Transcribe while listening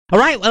All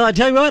right, well, I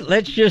tell you what,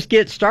 let's just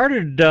get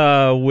started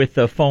with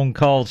the phone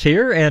calls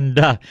here.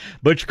 And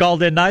Butch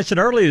called in nice and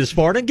early this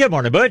morning. Good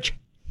morning, Butch.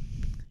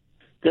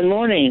 Good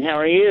morning. How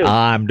are you?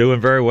 I'm doing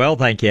very well,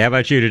 thank you. How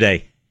about you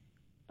today?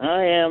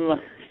 I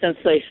am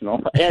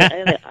sensational.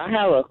 and I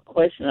have a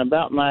question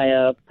about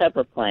my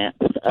pepper plants.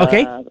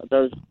 Okay.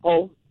 There's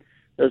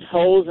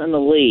holes in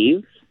the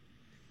leaves,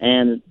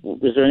 and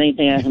is there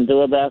anything I can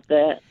do about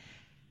that?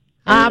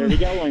 And they're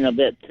yellowing a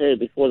bit too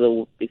before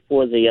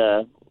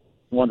the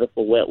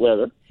wonderful wet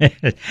weather.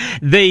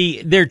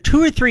 There are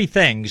two or three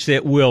things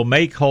that will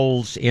make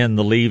holes in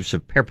the leaves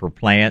of pepper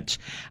plants.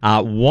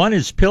 One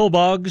is pill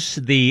bugs.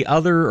 The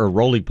other, or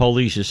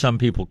roly-polies as some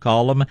people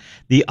call them.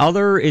 The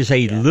other is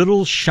a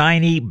little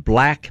shiny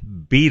black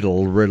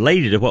beetle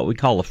related to what we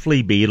call a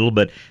flea beetle,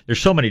 but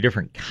there's so many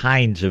different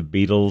kinds of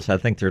beetles. I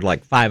think there are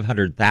like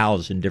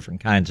 500,000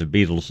 different kinds of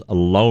beetles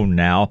alone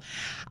now.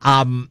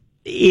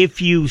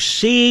 If you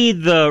see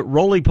the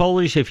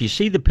roly-polies, if you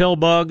see the pill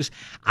bugs,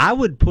 I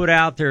would put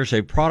out, there's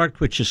a product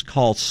which is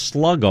called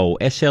Sluggo,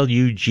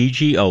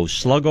 S-L-U-G-G-O,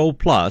 Sluggo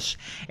Plus,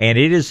 and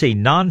it is a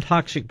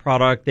non-toxic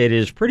product that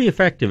is pretty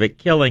effective at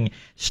killing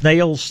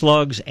snails,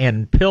 slugs,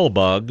 and pill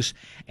bugs.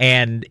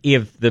 And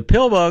if the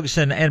pill bugs,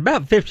 and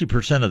about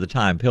 50% of the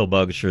time, pill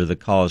bugs are the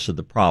cause of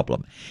the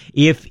problem.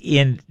 If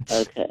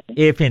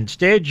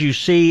instead you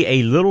see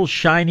a little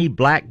shiny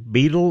black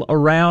beetle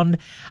around,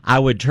 I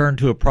would turn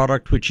to a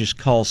product which is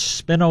called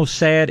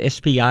Spinosad,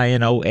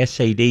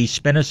 S-P-I-N-O-S-A-D,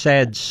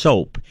 Spinosad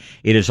soap.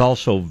 It is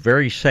also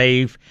very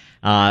safe.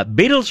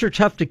 Beetles are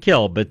tough to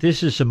kill, but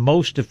this is the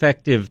most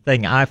effective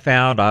thing I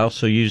found. I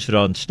also use it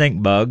on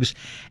stink bugs.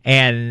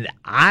 And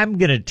I'm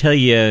going to tell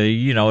you,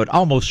 it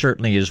almost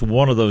certainly is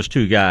one of those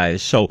two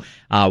guys. So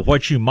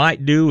what you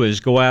might do is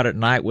go out at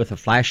night with a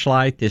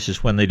flashlight. This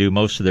is when they do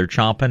most of their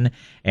chomping.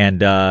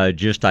 And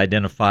just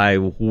identify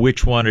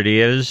which one it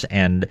is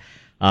and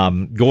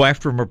go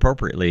after them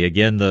appropriately.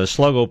 Again, the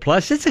Sluggo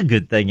Plus, it's a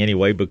good thing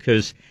anyway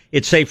because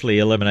it safely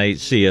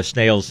eliminates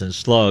snails and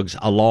slugs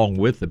along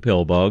with the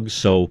pill bugs.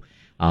 So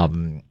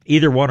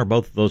either one or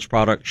both of those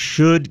products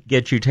should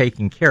get you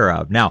taken care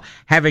of. Now,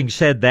 having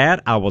said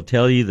that, I will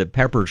tell you that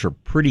peppers are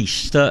pretty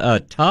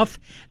tough.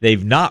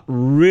 They've not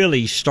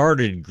really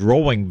started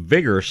growing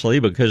vigorously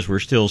because we're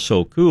still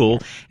so cool.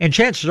 And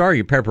chances are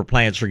your pepper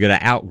plants are going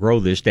to outgrow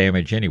this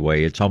damage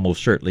anyway. It's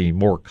almost certainly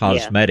more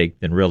cosmetic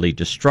than really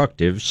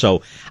destructive.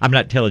 So I'm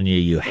not telling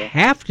you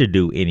have to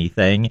do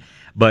anything.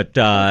 But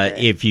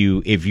if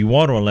you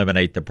want to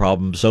eliminate the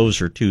problems,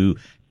 those are two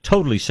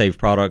totally safe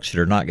products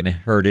that are not going to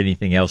hurt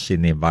anything else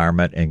in the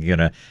environment and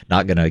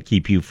not going to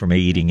keep you from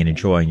eating and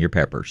enjoying your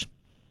peppers.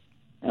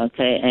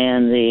 Okay,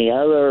 and the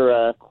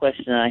other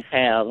question I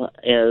have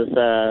is,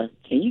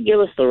 can you give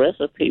us the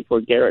recipe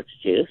for Garrett's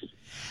juice?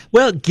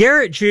 Well,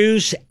 Garrett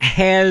juice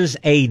has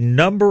a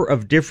number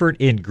of different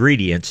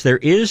ingredients. There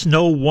is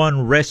no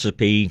one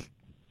recipe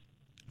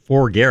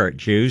for Garrett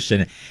juice,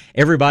 and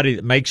everybody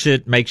that makes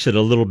it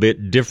a little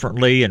bit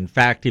differently. In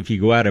fact, if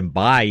you go out and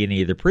buy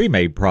any of the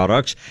pre-made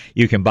products,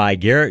 you can buy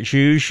Garrett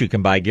juice, you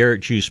can buy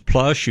Garrett juice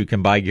Plus, you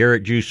can buy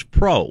Garrett juice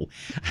Pro.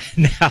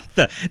 Now,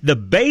 the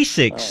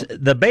basic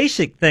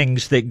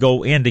things that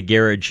go into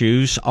Garrett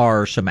juice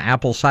are some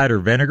apple cider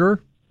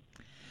vinegar,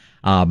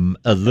 a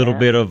little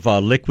bit of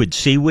liquid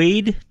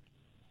seaweed,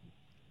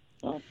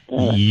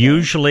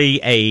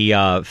 usually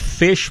a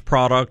fish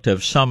product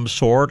of some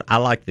sort. I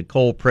like the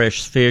cold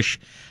pressed fish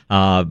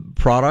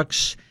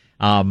products.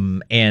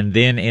 And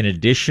then in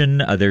addition,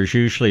 there's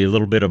usually a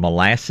little bit of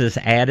molasses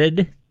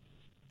added.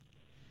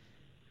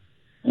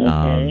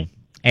 Okay.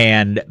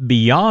 And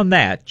beyond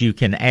that, you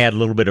can add a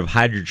little bit of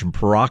hydrogen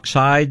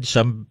peroxide.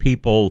 Some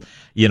people,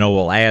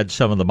 will add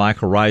some of the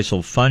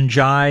mycorrhizal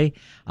fungi.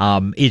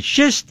 Some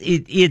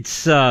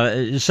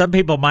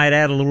people might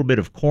add a little bit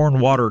of corn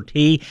water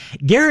tea.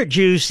 Garrett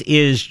juice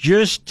is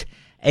just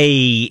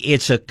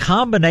it's a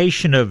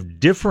combination of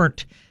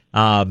different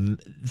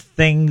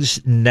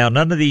things. Now,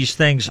 none of these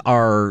things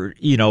are,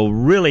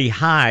 really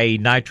high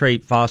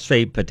nitrate,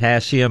 phosphate,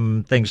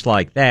 potassium, things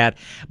like that,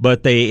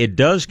 but it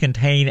does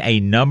contain a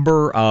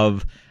number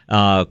of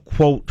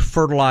quote,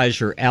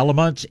 fertilizer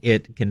elements.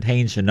 It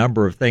contains a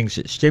number of things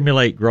that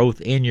stimulate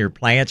growth in your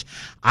plants.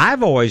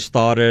 I've always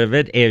thought of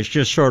it as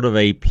just sort of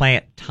a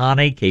plant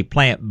tonic, a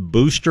plant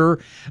booster.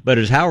 But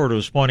as Howard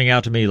was pointing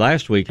out to me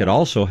last week, it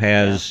also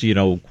has,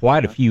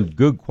 quite a few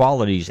good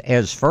qualities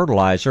as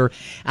fertilizer.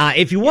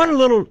 If you want to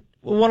learn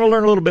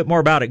a little bit more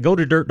about it, go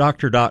to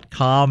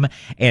dirtdoctor.com,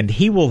 and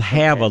he will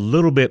have a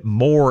little bit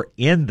more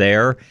in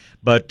there.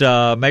 But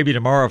maybe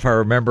tomorrow, if I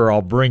remember,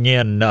 I'll bring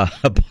in a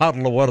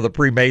bottle of one of the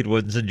pre-made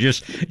ones and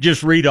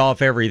just read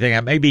off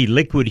everything. Maybe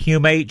liquid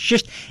humates,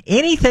 just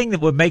anything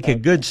that would make a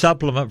good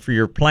supplement for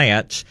your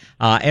plants.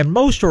 And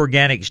most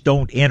organics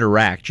don't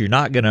interact. You're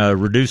not going to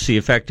reduce the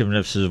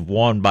effectiveness of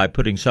one by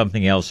putting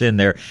something else in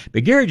there.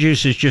 But Garrett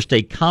Juice is just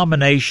a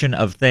combination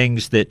of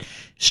things that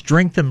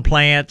strengthen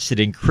plants, that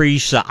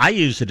increase. I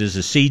use it as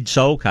a seed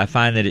soak. I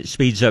find that it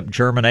speeds up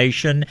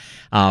germination.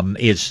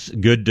 It's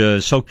good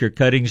to soak your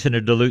cuttings in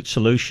a dilute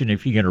solution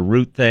if you're going to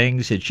root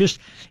things?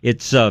 That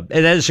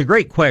is a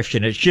great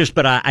question. It's just,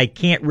 but I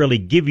can't really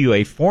give you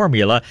a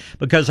formula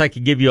because I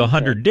could give you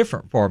 100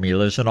 different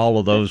formulas, and all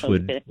of those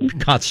would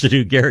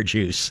constitute Garrett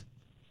juice.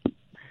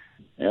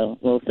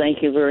 Well,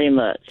 thank you very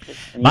much.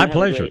 My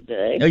pleasure.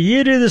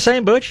 You do the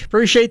same, Butch.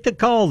 Appreciate the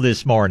call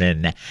this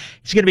morning.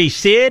 It's going to be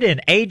Sid and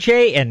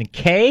AJ and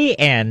Kay,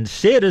 and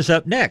Sid is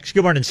up next.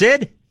 Good morning,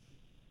 Sid.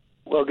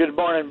 Well, good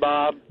morning,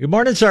 Bob. Good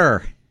morning,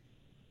 sir.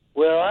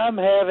 Well, I'm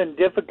having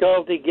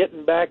difficulty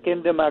getting back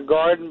into my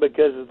garden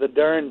because of the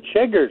darn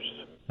chiggers.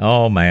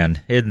 Oh,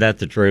 man. Isn't that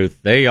the truth?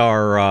 They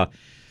are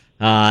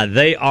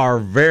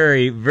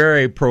very,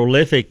 very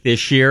prolific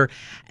this year.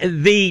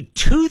 The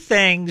two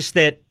things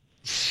that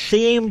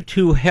seem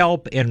to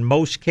help in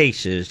most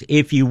cases,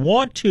 if you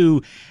want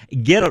to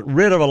get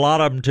rid of a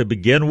lot of them to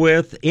begin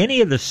with,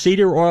 any of the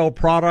cedar oil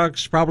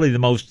products, probably the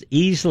most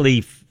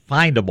easily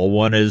findable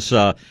one is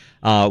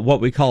what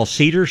we call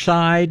cedar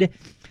side.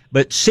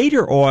 But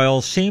cedar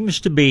oil seems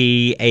to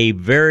be a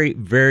very,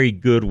 very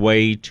good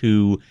way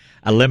to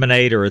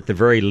eliminate or at the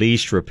very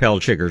least repel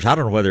chiggers. I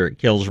don't know whether it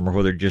kills them or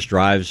whether it just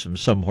drives them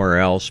somewhere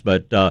else,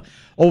 but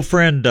old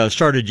friend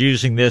started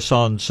using this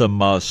on some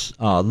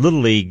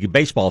little league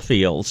baseball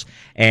fields,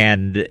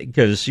 and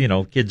because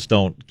kids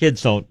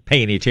don't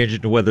pay any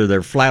attention to whether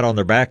they're flat on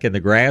their back in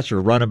the grass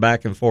or running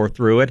back and forth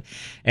through it,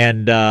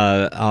 and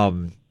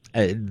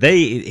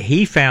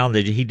he found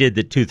that he did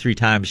that 2-3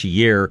 times a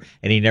year,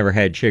 and he never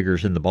had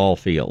chiggers in the ball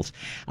fields.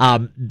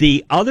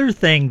 The other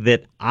thing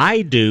that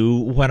I do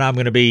when I'm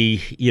going to be,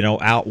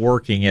 out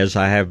working, as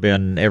I have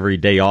been every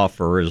day off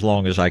for as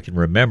long as I can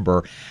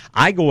remember,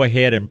 I go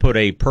ahead and put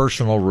a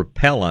personal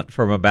repellent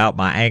from about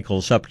my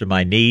ankles up to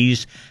my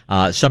knees.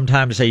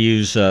 Sometimes I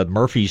use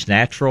Murphy's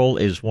Natural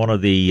is one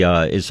of the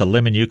is a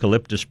lemon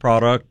eucalyptus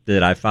product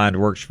that I find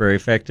works very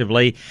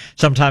effectively.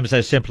 Sometimes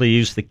I simply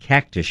use the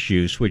cactus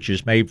juice, which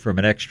is made from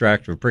an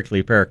extract of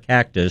prickly pear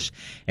cactus,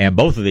 and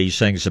both of these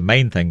things, the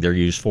main thing they're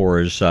used for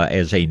is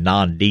as a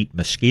non-DEET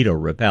mosquito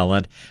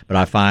repellent, but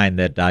I find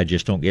that I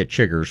just don't get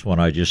chiggers when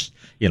I just,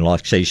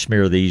 like say,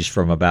 smear these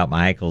from about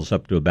my ankles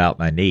up to about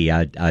my knee.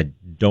 I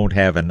don't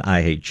have an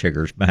I hate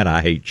chiggers. Man,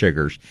 I hate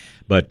chiggers.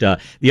 But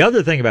the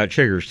other thing about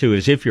chiggers, too,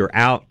 is if you're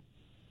out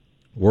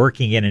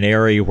working in an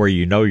area where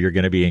you're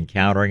going to be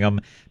encountering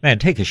them, man,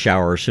 take a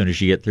shower as soon as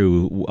you get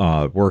through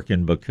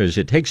working, because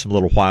it takes them a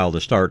little while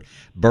to start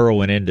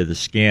burrowing into the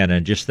skin,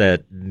 and just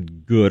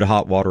that good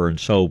hot water and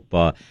soap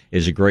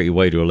is a great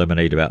way to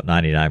eliminate about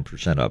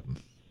 99% of them.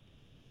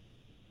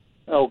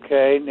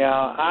 Okay,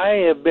 now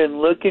I have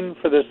been looking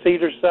for the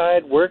cedar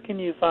side. Where can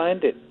you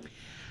find it?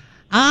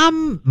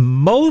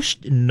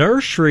 Most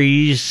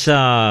nurseries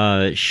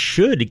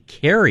should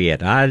carry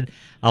it.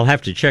 I'll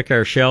have to check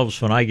our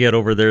shelves when I get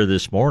over there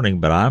this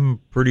morning, but I'm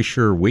pretty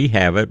sure we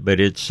have it.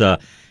 But it's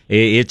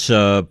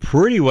a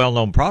pretty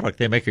well-known product.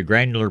 They make a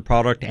granular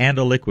product and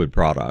a liquid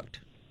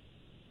product.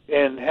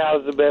 And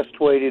how's the best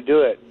way to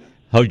do it?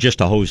 Oh, just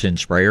a hose-in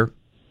sprayer.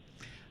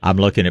 I'm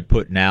looking at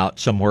putting out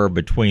somewhere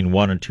between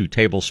 1 and 2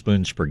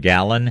 tablespoons per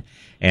gallon,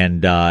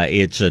 and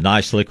it's a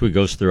nice liquid,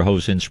 goes through a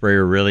hose-in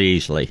sprayer really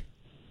easily.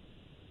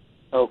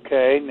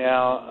 Okay,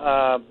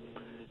 now,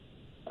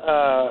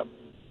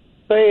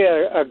 say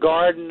a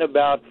garden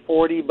about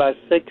 40 by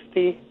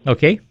 60.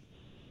 Okay.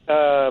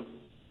 How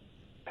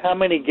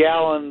many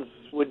gallons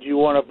would you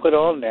want to put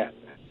on that?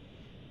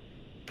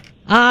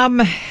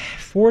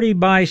 40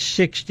 by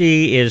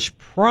 60 is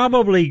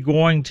probably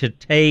going to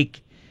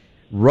take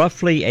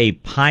roughly a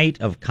pint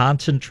of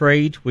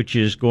concentrate, which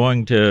is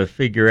going to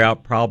figure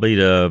out probably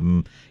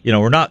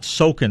we're not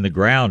soaking the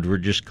ground, we're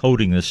just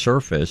coating the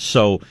surface.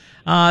 So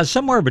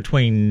somewhere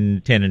between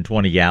 10 and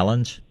 20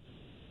 gallons.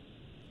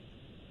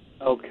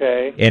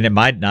 Okay. And it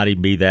might not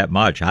even be that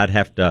much. I'd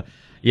have to,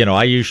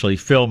 I usually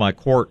fill my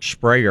quart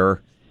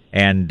sprayer,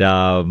 and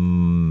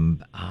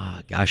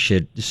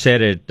it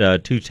set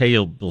at 2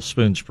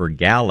 tablespoons per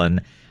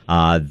gallon.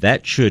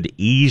 That should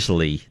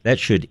easily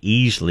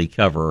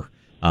cover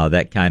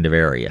that kind of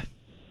area.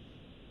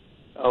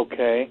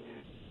 Okay.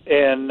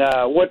 And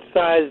what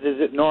size does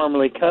it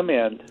normally come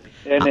in?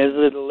 And is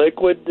it a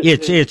liquid?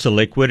 It's a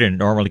liquid, and it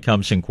normally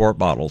comes in quart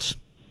bottles.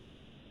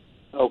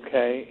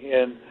 Okay.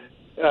 And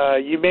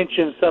you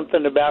mentioned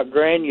something about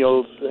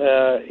granules.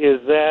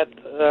 Is that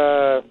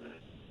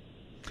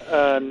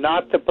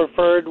not the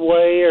preferred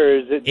way, or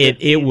is it?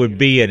 It would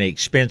be an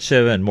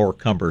expensive and more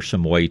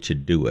cumbersome way to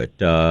do it.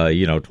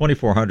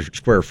 2,400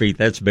 square feet,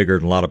 that's bigger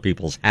than a lot of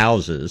people's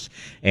houses,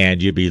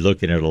 and you'd be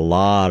looking at a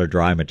lot of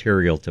dry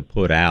material to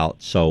put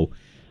out. So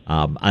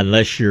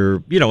unless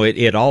you're,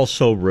 it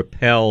also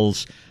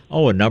repels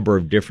a number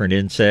of different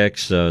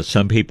insects.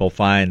 Some people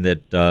find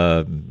that,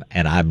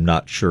 and I'm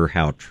not sure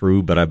how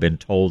true, but I've been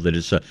told that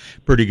it's a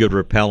pretty good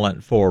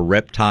repellent for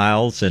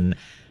reptiles, and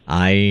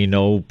I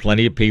know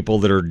plenty of people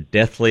that are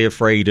deathly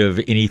afraid of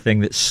anything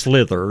that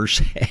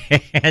slithers.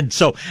 And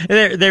so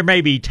there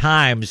may be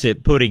times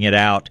that putting it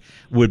out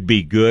would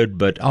be good,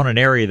 but on an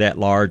area that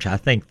large, I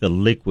think the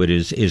liquid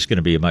is going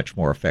to be a much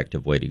more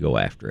effective way to go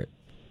after it.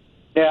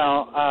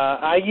 Now,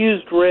 I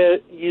used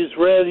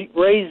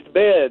raised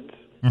beds.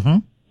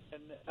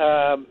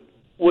 Mm-hmm.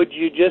 Would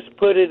you just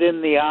put it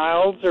in the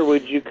aisles, or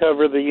would you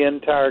cover the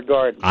entire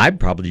garden?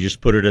 I'd probably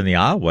just put it in the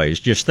aisleways.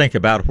 Just think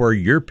about where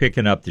you're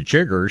picking up the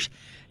chiggers,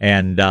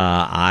 and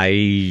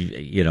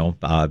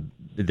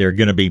they're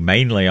going to be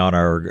mainly on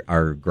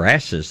our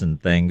grasses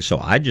and things. So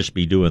I'd just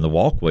be doing the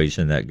walkways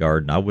in that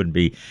garden. I wouldn't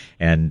be,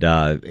 and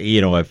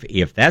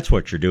if that's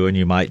what you're doing,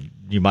 you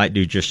might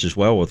do just as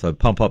well with a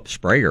pump up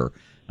sprayer,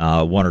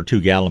 1 or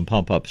 2 gallon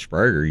pump up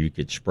sprayer. You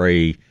could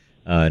spray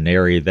an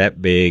area that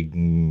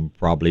big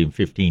probably in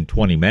 15,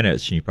 20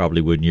 minutes, and you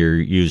probably wouldn't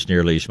use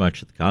nearly as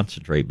much of the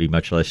concentrate, be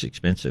much less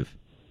expensive.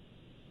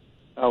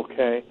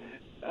 Okay.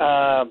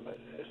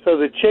 So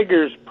the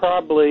chiggers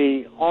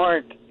probably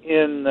aren't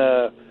in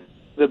the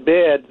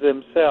beds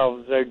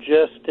themselves. They're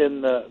just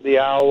in the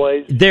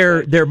aisleways?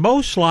 They're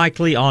most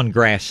likely on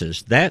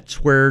grasses.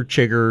 That's where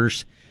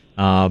chiggers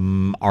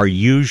are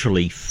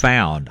usually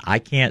found. I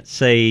can't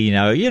say,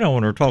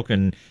 when we're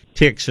talking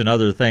ticks and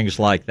other things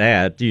like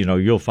that,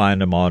 you'll find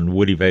them on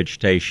woody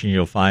vegetation.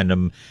 You'll find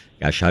them,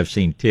 gosh, I've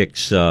seen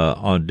ticks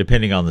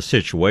depending on the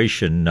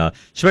situation,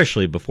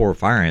 especially before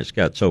fire ants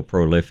got so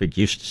prolific.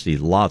 Used to see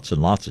lots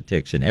and lots of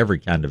ticks in every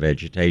kind of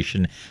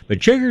vegetation. But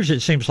chiggers,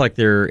 it seems like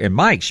they're, in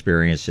my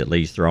experience at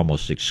least, they're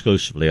almost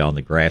exclusively on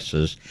the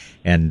grasses.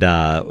 And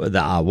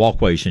the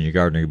walkways in your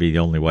garden would be the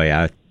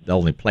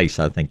only place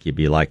I think you'd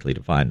be likely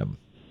to find them.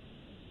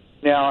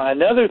 Now,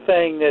 another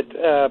thing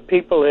that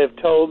people have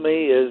told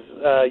me is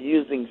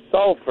using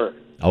sulfur.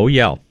 Oh,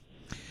 yeah.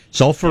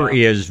 Sulfur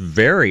is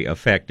very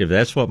effective.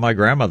 That's what my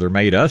grandmother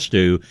made us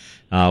do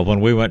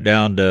when we went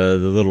down to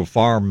the little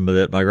farm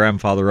that my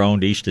grandfather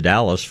owned east of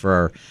Dallas for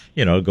our,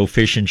 go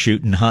fishing,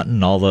 shooting,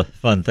 hunting, all the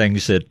fun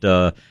things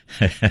that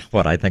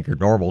what I think are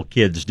normal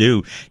kids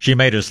do. She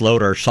made us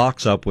load our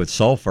socks up with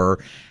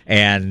sulfur,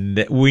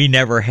 and we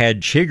never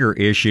had chigger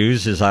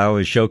issues, as I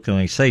always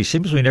jokingly say.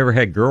 Seems we never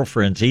had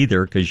girlfriends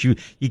either, because you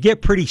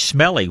get pretty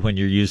smelly when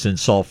you're using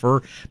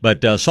sulfur,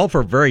 but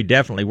sulfur very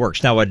definitely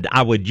works. Now,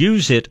 I would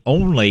use it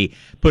only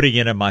putting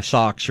it in my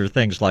socks or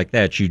things like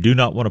that. You do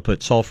not want to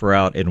put sulfur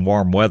out in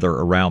warm weather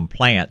around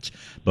plants,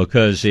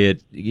 because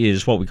it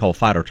is what we call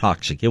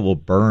phytotoxic. It will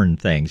burn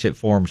things. It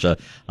forms a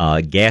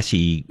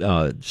gassy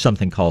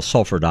something called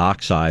sulfur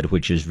dioxide,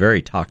 which is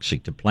very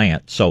toxic to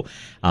plants. So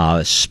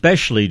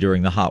especially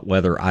during the hot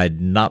weather,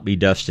 I'd not be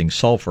dusting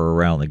sulfur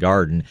around the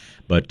garden,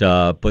 but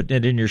putting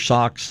it in your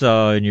socks,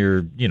 in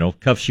your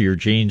cuffs of your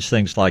jeans,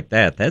 things like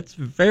that. That's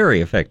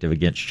very effective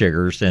against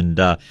chiggers, and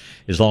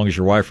as long as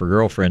your wife or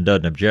girlfriend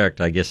doesn't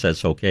object, I guess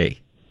that's okay.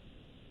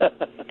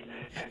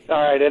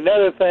 All right,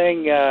 another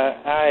thing,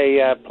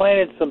 I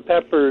planted some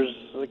peppers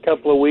a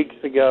couple of weeks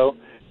ago,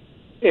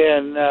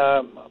 and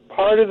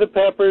part of the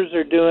peppers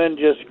are doing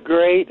just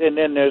great, and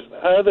then there's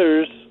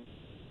others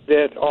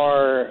that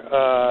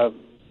are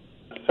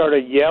sort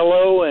of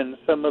yellow and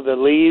some of the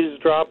leaves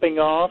dropping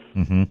off.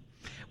 Mm-hmm.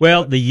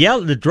 Well,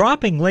 the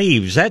dropping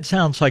leaves, that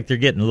sounds like they're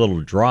getting a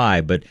little dry,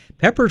 but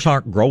peppers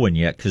aren't growing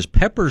yet, because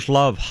peppers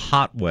love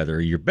hot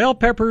weather. Your bell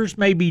peppers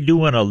may be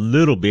doing a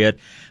little bit,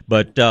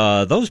 but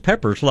those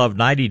peppers love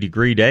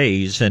 90-degree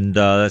days, and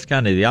that's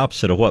kind of the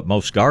opposite of what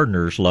most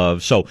gardeners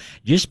love. So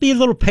just be a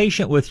little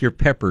patient with your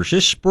peppers.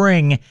 This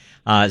spring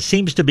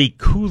seems to be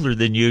cooler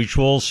than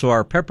usual, so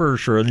our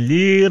peppers are a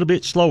little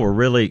bit slower,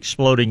 really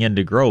exploding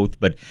into growth,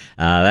 but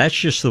that's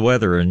just the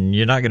weather, and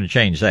you're not going to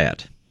change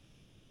that.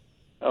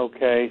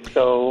 Okay,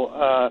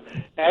 so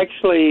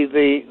actually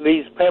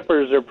these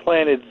peppers are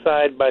planted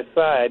side by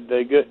side.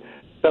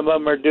 Some of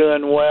them are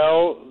doing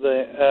well.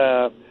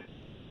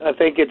 I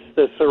think it's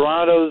the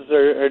Serranos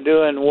are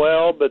doing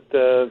well, but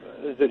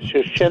is it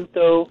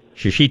Shishito?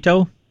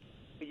 Shishito?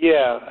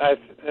 Yeah,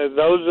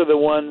 those are the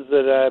ones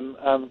that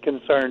I'm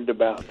concerned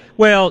about.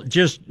 Well,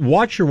 just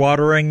watch your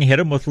watering, hit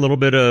them with a little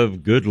bit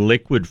of good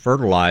liquid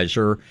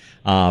fertilizer,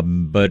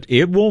 but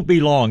it won't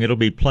be long. It'll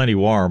be plenty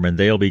warm, and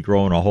they'll be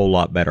growing a whole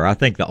lot better. I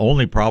think the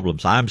only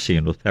problems I'm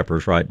seeing with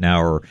peppers right now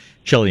are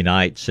chilly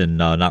nights and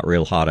not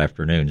real hot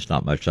afternoons,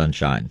 not much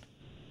sunshine.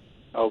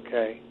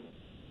 Okay.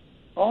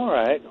 All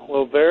right.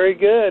 Well, very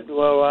good.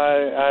 Well,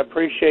 I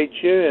appreciate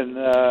you,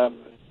 and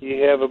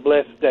you have a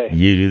blessed day.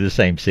 You do the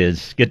same, Sid.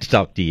 Good to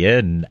talk to you.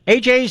 And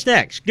AJ's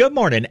next. Good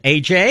morning,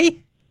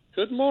 AJ.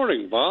 Good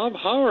morning, Bob.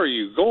 How are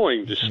you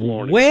going this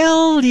morning?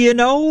 Well,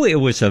 it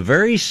was a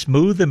very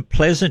smooth and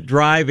pleasant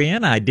drive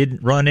in. I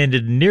didn't run into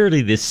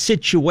nearly the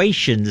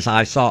situations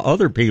I saw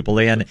other people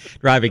in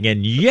driving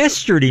in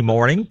yesterday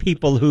morning,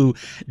 people who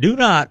do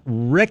not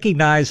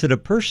recognize that a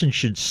person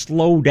should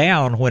slow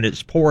down when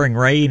it's pouring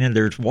rain and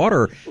there's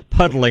water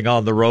puddling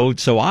on the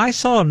road. So I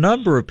saw a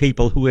number of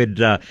people who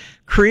had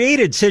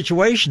created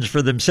situations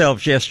for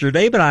themselves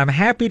yesterday, but I'm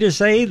happy to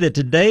say that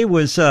today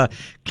was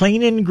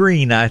clean and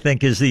green, I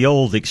think is the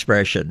old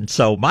expression.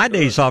 So my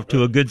day's off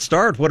to a good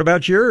start. What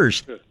about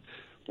yours?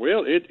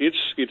 Well,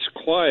 it's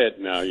quiet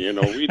now,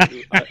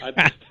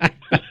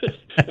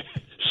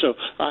 so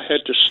I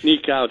had to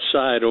sneak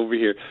outside over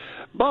here.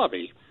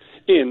 Bobby,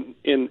 in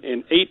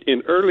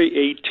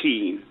early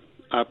 18,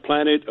 I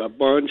planted a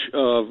bunch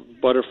of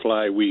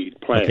butterfly weed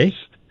plants, Okay.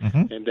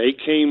 Mm-hmm. and they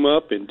came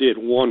up and did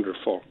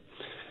wonderful.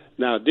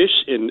 Now this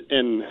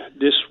in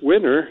this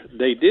winter,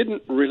 they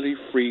didn't really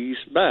freeze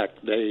back.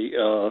 They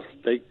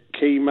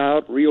came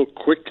out real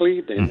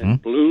quickly. They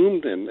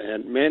bloomed, and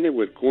man, it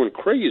was going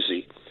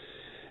crazy.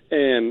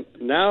 And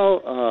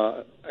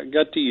now I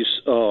got these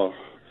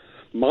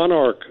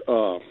monarch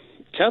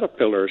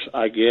caterpillars,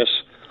 I guess,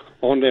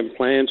 on them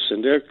plants,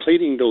 and they're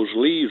cleaning those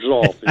leaves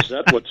off. Is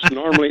that what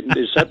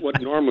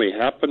normally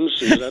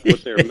happens? Is that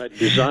what they're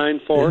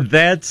designed for?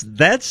 That's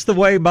the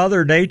way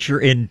Mother Nature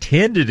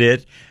intended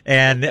it.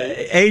 And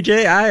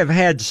AJ, I have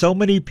had so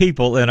many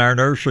people in our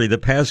nursery the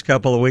past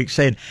couple of weeks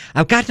saying,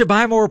 I've got to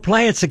buy more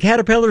plants. The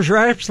caterpillars are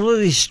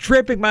absolutely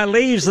stripping my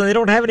leaves and they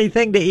don't have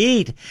anything to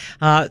eat.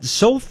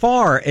 So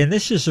far, and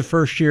this is the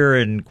first year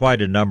in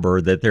quite a number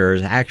that there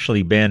has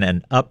actually been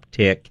an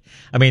uptick.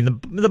 I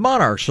mean, the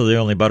monarchs are the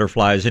only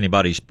butterflies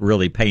anybody's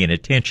really paying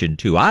attention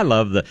to. I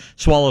love the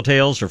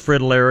swallowtails or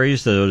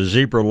fritillaries, the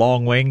zebra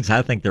longwings.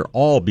 I think they're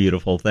all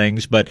beautiful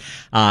things. But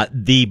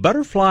the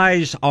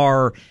butterflies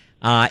are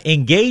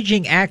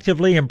engaging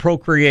actively in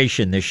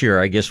procreation this year,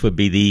 I guess would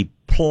be the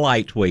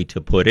polite way to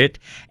put it.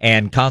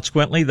 And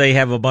consequently, they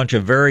have a bunch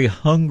of very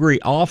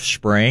hungry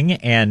offspring.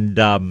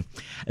 And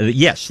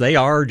yes, they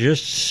are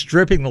just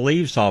stripping the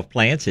leaves off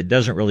plants. It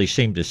doesn't really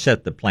seem to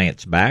set the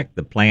plants back.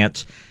 The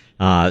plants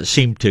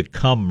seem to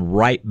come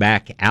right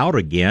back out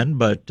again.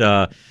 But,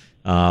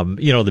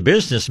 the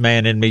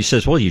businessman in me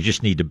says, well, you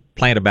just need to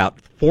plant about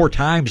 4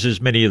 times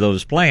as many of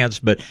those plants.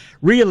 But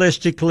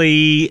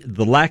realistically,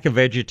 the lack of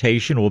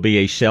vegetation will be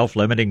a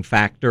self-limiting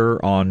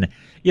factor on,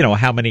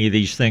 how many of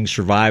these things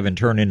survive and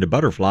turn into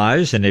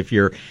butterflies. And if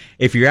you're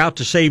out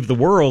to save the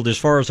world, as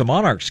far as the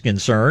monarch's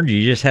concerned,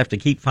 you just have to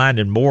keep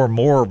finding more and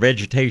more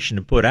vegetation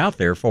to put out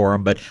there for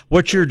them. But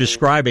what you're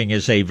describing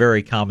is a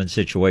very common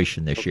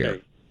situation this year.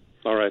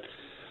 All right.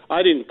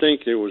 I didn't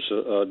think there was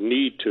a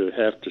need to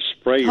have to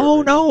spray.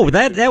 Oh, no,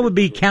 that would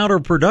be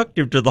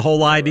counterproductive to the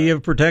whole idea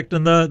of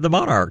protecting the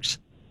monarchs.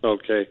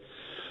 Okay.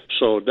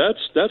 So that's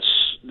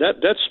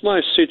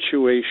my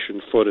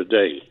situation for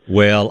today.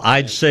 Well,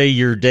 I'd say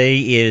your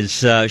day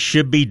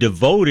should be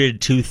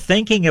devoted to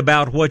thinking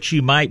about what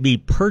you might be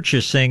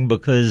purchasing,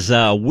 because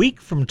a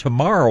week from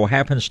tomorrow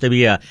happens to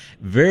be a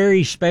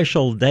very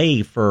special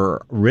day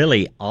for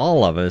really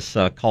all of us,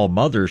 called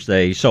Mother's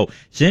Day. So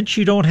since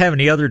you don't have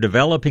any other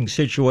developing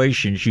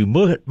situations, you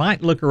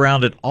might look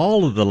around at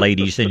all of the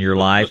ladies in your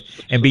life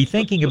and be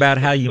thinking about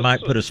how you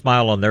might put a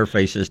smile on their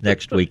faces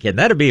next week. And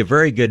that'd be a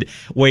very good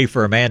way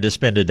for a man to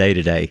spend a day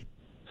today.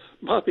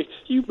 Bobby,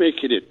 you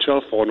making it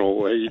tough on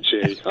old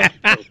AJ.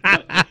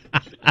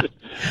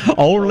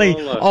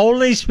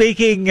 Only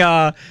speaking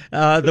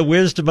the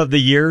wisdom of the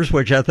years,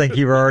 which I think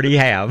you already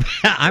have.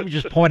 I'm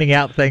just pointing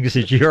out things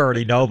that you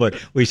already know, but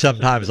we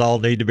sometimes all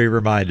need to be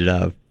reminded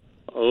of.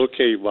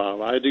 Okay, Bob,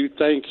 I do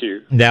thank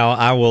you. Now,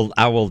 I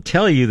will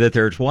tell you that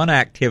there's one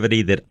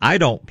activity that I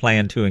don't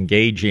plan to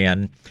engage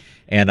in,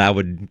 and I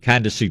would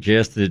kind of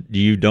suggest that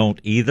you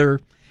don't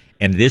either.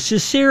 And this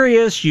is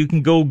serious. You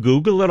can go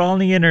Google it on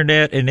the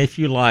internet, and if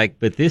you like,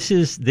 but this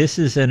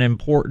is an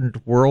important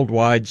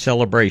worldwide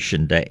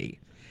celebration day,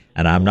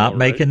 and I'm not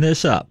making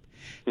this up.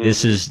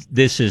 Mm-hmm.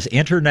 This is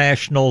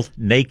International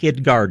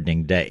Naked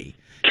Gardening Day.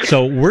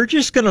 So we're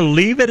just going to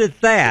leave it at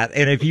that.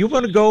 And if you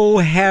want to go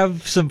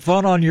have some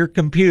fun on your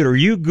computer,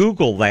 you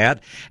Google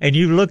that and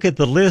you look at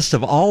the list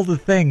of all the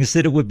things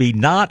that it would be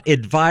not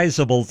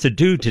advisable to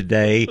do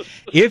today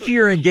if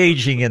you're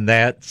engaging in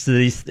that,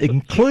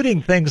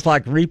 including things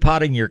like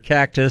repotting your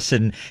cactus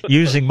and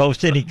using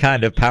most any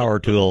kind of power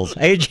tools.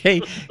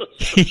 AJ,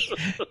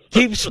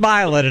 keep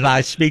smiling and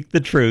I speak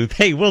the truth.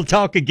 Hey, we'll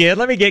talk again.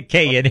 Let me get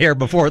Kay in here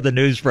before the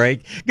news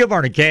break. Good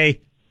morning, Kay.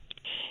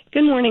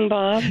 Good morning,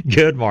 Bob.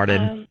 Good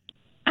morning.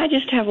 I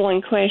just have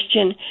one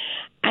question.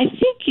 I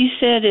think you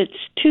said it's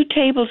 2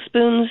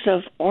 tablespoons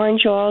of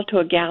orange oil to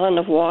a gallon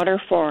of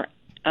water for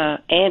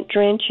ant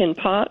drench in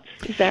pots.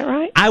 Is that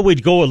right? I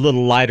would go a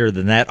little lighter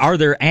than that. Are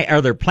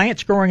there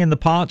plants growing in the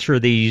pots, or are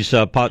these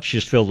pots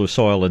just filled with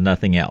soil and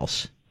nothing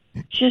else?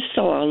 Just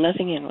soil,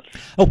 nothing else.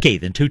 Okay,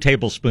 then 2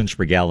 tablespoons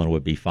per gallon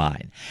would be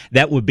fine.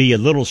 That would be a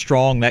little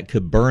strong. That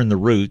could burn the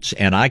roots,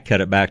 and I cut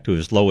it back to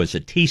as low as a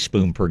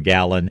teaspoon per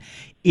gallon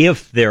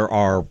if there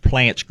are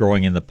plants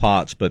growing in the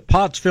pots. But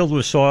pots filled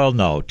with soil,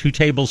 no. 2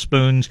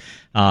 tablespoons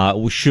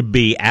should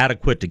be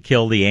adequate to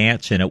kill the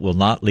ants, and it will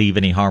not leave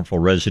any harmful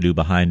residue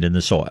behind in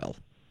the soil.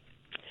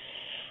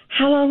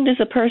 How long does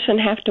a person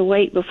have to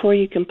wait before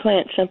you can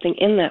plant something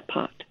in that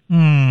pot?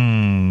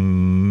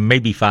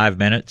 Maybe 5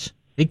 minutes.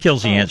 It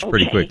kills the ants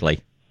pretty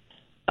quickly.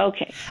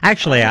 Okay.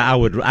 Actually, I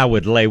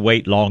would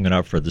wait long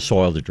enough for the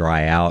soil to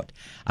dry out.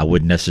 I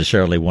wouldn't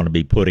necessarily want to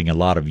be putting a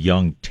lot of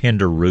young,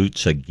 tender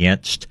roots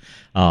against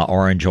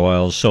orange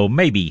oil. So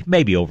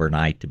maybe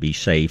overnight to be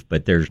safe,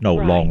 but there's no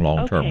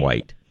long-term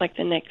wait. Like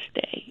the next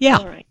day. Yeah.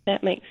 All right.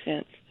 That makes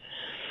sense.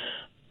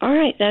 All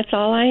right, that's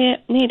all I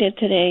needed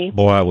today.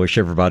 Boy, I wish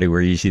everybody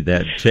were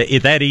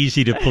that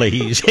easy to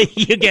please.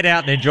 You get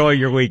out and enjoy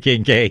your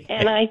weekend, Kay.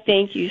 And I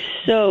thank you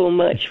so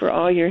much for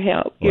all your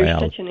help. You're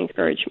such an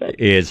encouragement.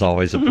 It's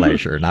always a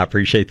pleasure, and I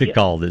appreciate the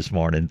call this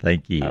morning.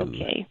 Thank you.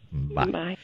 Okay. Bye. Bye.